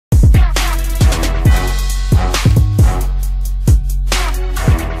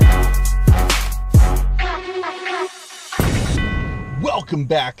Welcome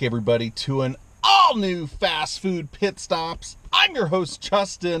back, everybody, to an all-new fast food pit stops. I'm your host,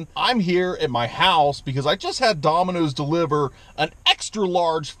 Justin. I'm here at my house because I just had Domino's deliver an extra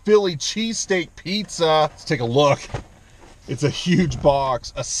large Philly cheesesteak pizza. Let's take a look. It's a huge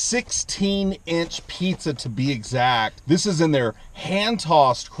box, a 16-inch pizza to be exact. This is in their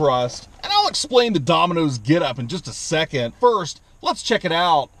hand-tossed crust, and I'll explain the Domino's get-up in just a second. First, let's check it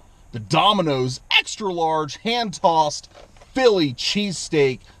out. The Domino's extra large hand-tossed Philly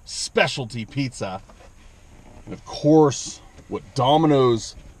cheesesteak specialty pizza. And of course, what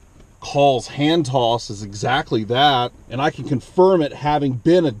Domino's calls hand toss is exactly that, and I can confirm it, having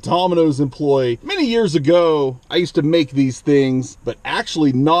been a Domino's employee many years ago. I used to make these things, but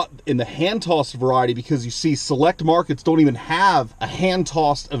actually not in the hand tossed variety, because you see select markets don't even have a hand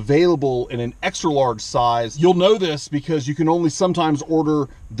tossed available in an extra large size. You'll know this because you can only sometimes order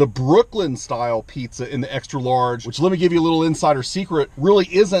the Brooklyn style pizza in the extra large, which, let me give you a little insider secret, really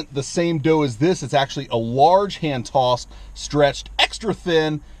isn't the same dough as this. It's actually a large hand tossed, stretched extra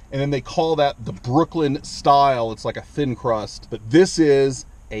thin, and then they call that the Brooklyn style. It's like a thin crust. But this is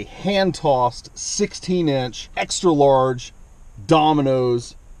a hand-tossed 16-inch extra large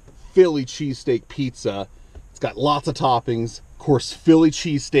Domino's Philly cheesesteak pizza. It's got lots of toppings. Of course, Philly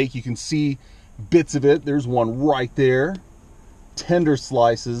cheesesteak, you can see bits of it. There's one right there. Tender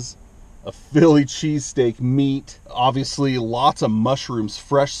slices of Philly cheesesteak meat. Obviously, lots of mushrooms,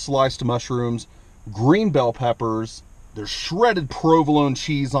 fresh sliced mushrooms, green bell peppers. There's shredded provolone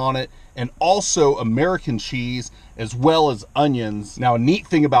cheese on it, and also American cheese, as well as onions. Now, a neat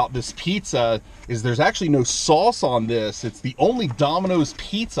thing about this pizza is there's actually no sauce on this. It's the only Domino's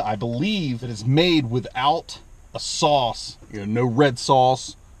pizza, I believe, that is made without a sauce. You know, no red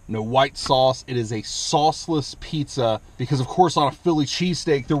sauce, no white sauce. It is a sauceless pizza because, of course, on a Philly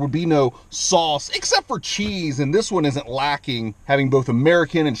cheesesteak, there would be no sauce except for cheese, and this one isn't lacking, having both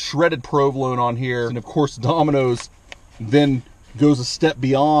American and shredded provolone on here. And, of course, Domino's then goes a step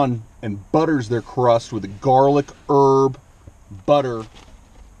beyond and butters their crust with a garlic herb butter.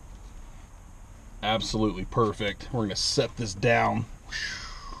 Absolutely perfect. We're gonna set this down.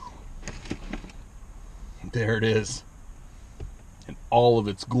 There it is in all of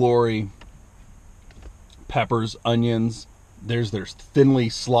its glory. Peppers, onions. There's their thinly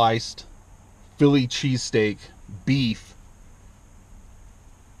sliced Philly cheesesteak beef.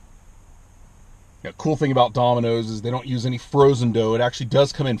 The cool thing about Domino's is they don't use any frozen dough. It actually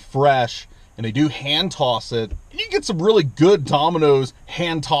does come in fresh, and they do hand toss it. And you get some really good Domino's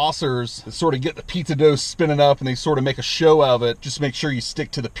hand tossers that sort of get the pizza dough spinning up, and they sort of make a show of it. Just make sure you stick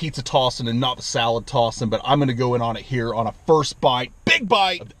to the pizza tossing and not the salad tossing. But I'm going to go in on it here on a first bite, big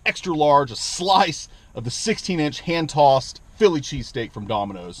bite of the extra large, a slice of the 16-inch hand tossed Philly cheesesteak from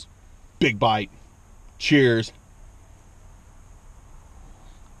Domino's. Big bite. Cheers.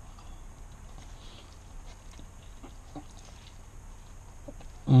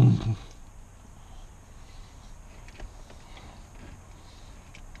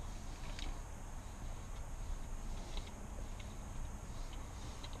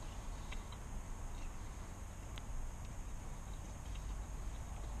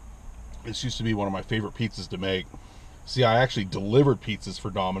 This used to be one of my favorite pizzas to make. See, I actually delivered pizzas for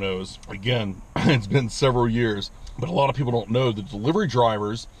Domino's. Again, it's been several years, but a lot of people don't know the delivery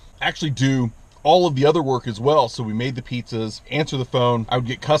drivers actually do all of the other work as well. So we made the pizzas, answer the phone. I would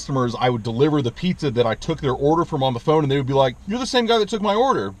get customers. I would deliver the pizza that I took their order from on the phone, and they would be like, "You're the same guy that took my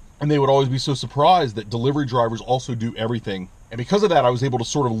order." And they would always be so surprised that delivery drivers also do everything. And because of that, I was able to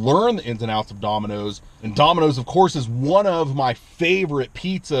sort of learn the ins and outs of Domino's. And Domino's, of course, is one of my favorite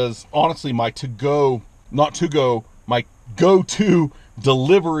pizzas. Honestly, my my go-to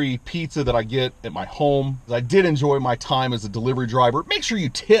delivery pizza that I get at my home. I did enjoy my time as a delivery driver. Make sure you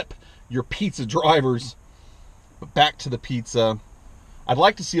tip your pizza drivers. But back to the pizza. I'd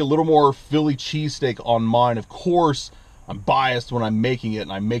like to see a little more Philly cheesesteak on mine. Of course, I'm biased when I'm making it,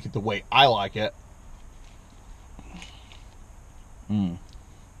 and I make it the way I like it.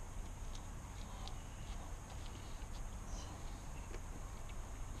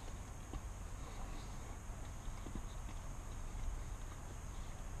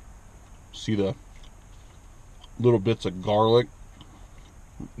 See the little bits of garlic?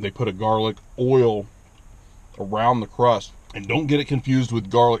 They put a garlic oil around the crust. And don't get it confused with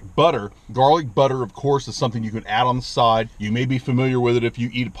garlic butter. Garlic butter, of course, is something you can add on the side. You may be familiar with it if you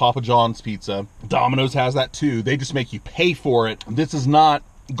eat a Papa John's pizza. Domino's has that too. They just make you pay for it. This is not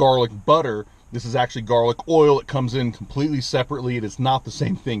garlic butter. This is actually garlic oil. It comes in completely separately. It is not the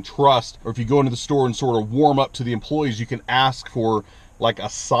same thing, trust. Or if you go into the store and sort of warm up to the employees, you can ask for like a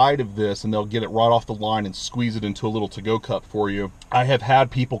side of this, and they'll get it right off the line and squeeze it into a little to-go cup for you. I have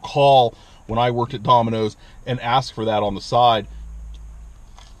had people call when I worked at Domino's and ask for that on the side.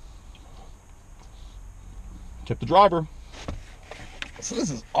 Tip the driver. So this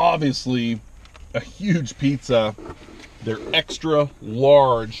is obviously a huge pizza. They're extra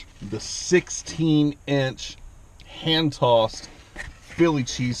large, the 16-inch hand-tossed Philly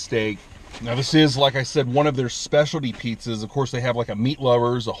cheesesteak. Now this is, like I said, one of their specialty pizzas. Of course, they have like a meat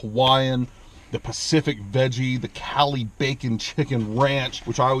lovers, a Hawaiian, the Pacific veggie, the Cali bacon chicken ranch,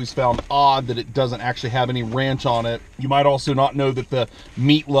 which I always found odd that it doesn't actually have any ranch on it. You might also not know that the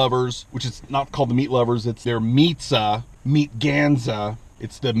meat lovers, which is not called the meat lovers, it's their meatza, meat ganza,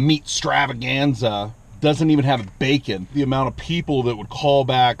 it's the meat stravaganza, doesn't even have bacon. The amount of people that would call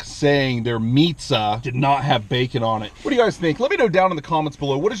back saying their pizza did not have bacon on it. What do you guys think? Let me know down in the comments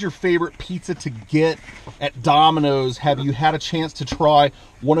below. What is your favorite pizza to get at Domino's? Have you had a chance to try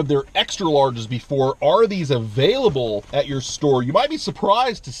one of their extra larges before? Are these available at your store? You might be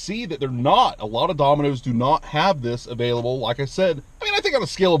surprised to see that they're not. A lot of Domino's do not have this available. Like I said, I think on a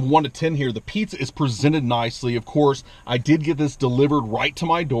scale of 1 to 10 here, the pizza is presented nicely. Of course, I did get this delivered right to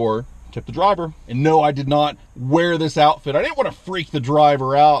my door. Tip the driver. And no, I did not wear this outfit. I didn't want to freak the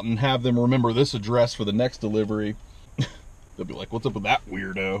driver out and have them remember this address for the next delivery. They'll be like, what's up with that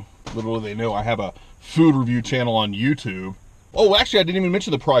weirdo? Little do they know I have a food review channel on YouTube. Oh, actually, I didn't even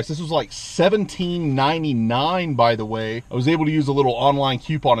mention the price. This was like $17.99, by the way. I was able to use a little online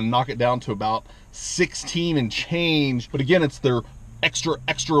coupon and knock it down to about 16 and change. But again, it's their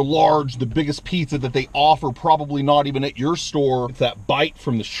extra large, the biggest pizza that they offer, probably not even at your store. It's that bite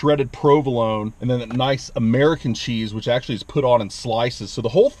from the shredded provolone, and then that nice American cheese, which actually is put on in slices. So the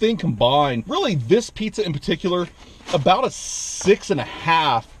whole thing combined, really this pizza in particular, about a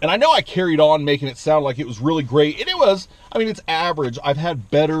 6.5. And I know I carried on making it sound like it was really great, and it was. I mean, it's average. I've had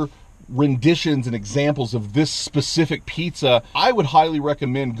better renditions and examples of this specific pizza. I would highly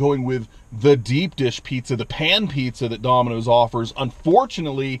recommend going with the deep dish pizza, the pan pizza that Domino's offers.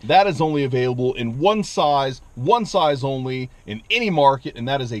 Unfortunately, that is only available in one size only in any market, and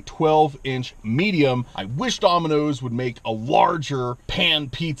that is a 12-inch medium. I wish Domino's would make a larger pan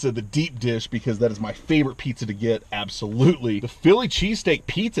pizza, the deep dish, because that is my favorite pizza to get, absolutely. The Philly cheesesteak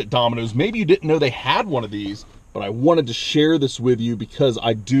pizza at Domino's, maybe you didn't know they had one of these, but I wanted to share this with you because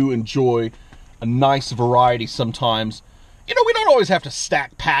I do enjoy a nice variety sometimes. You know, we don't always have to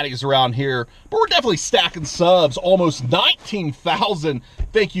stack patties around here, but we're definitely stacking subs, almost 19,000.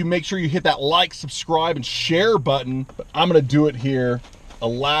 Thank you. Make sure you hit that like, subscribe, and share button. But I'm going to do it here. A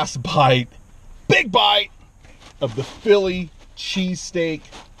last bite, big bite of the Philly cheesesteak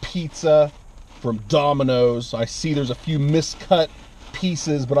pizza from Domino's. I see there's a few miscut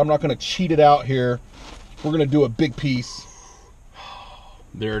pieces, but I'm not going to cheat it out here. We're going to do a big piece.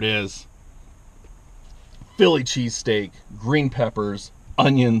 There it is. Philly cheesesteak, green peppers,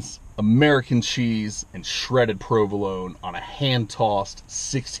 onions, American cheese, and shredded provolone on a hand-tossed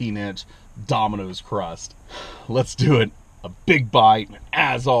 16-inch Domino's crust. Let's do it. A big bite.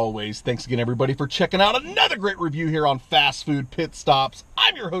 As always, thanks again, everybody, for checking out another great review here on Fast Food Pit Stops.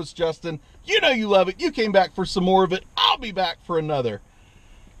 I'm your host, Justin. You know you love it. You came back for some more of it. I'll be back for another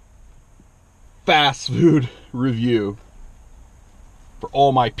fast food review. For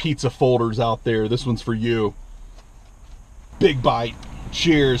all my pizza folders out there, this one's for you. Big bite.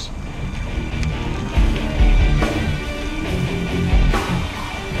 Cheers.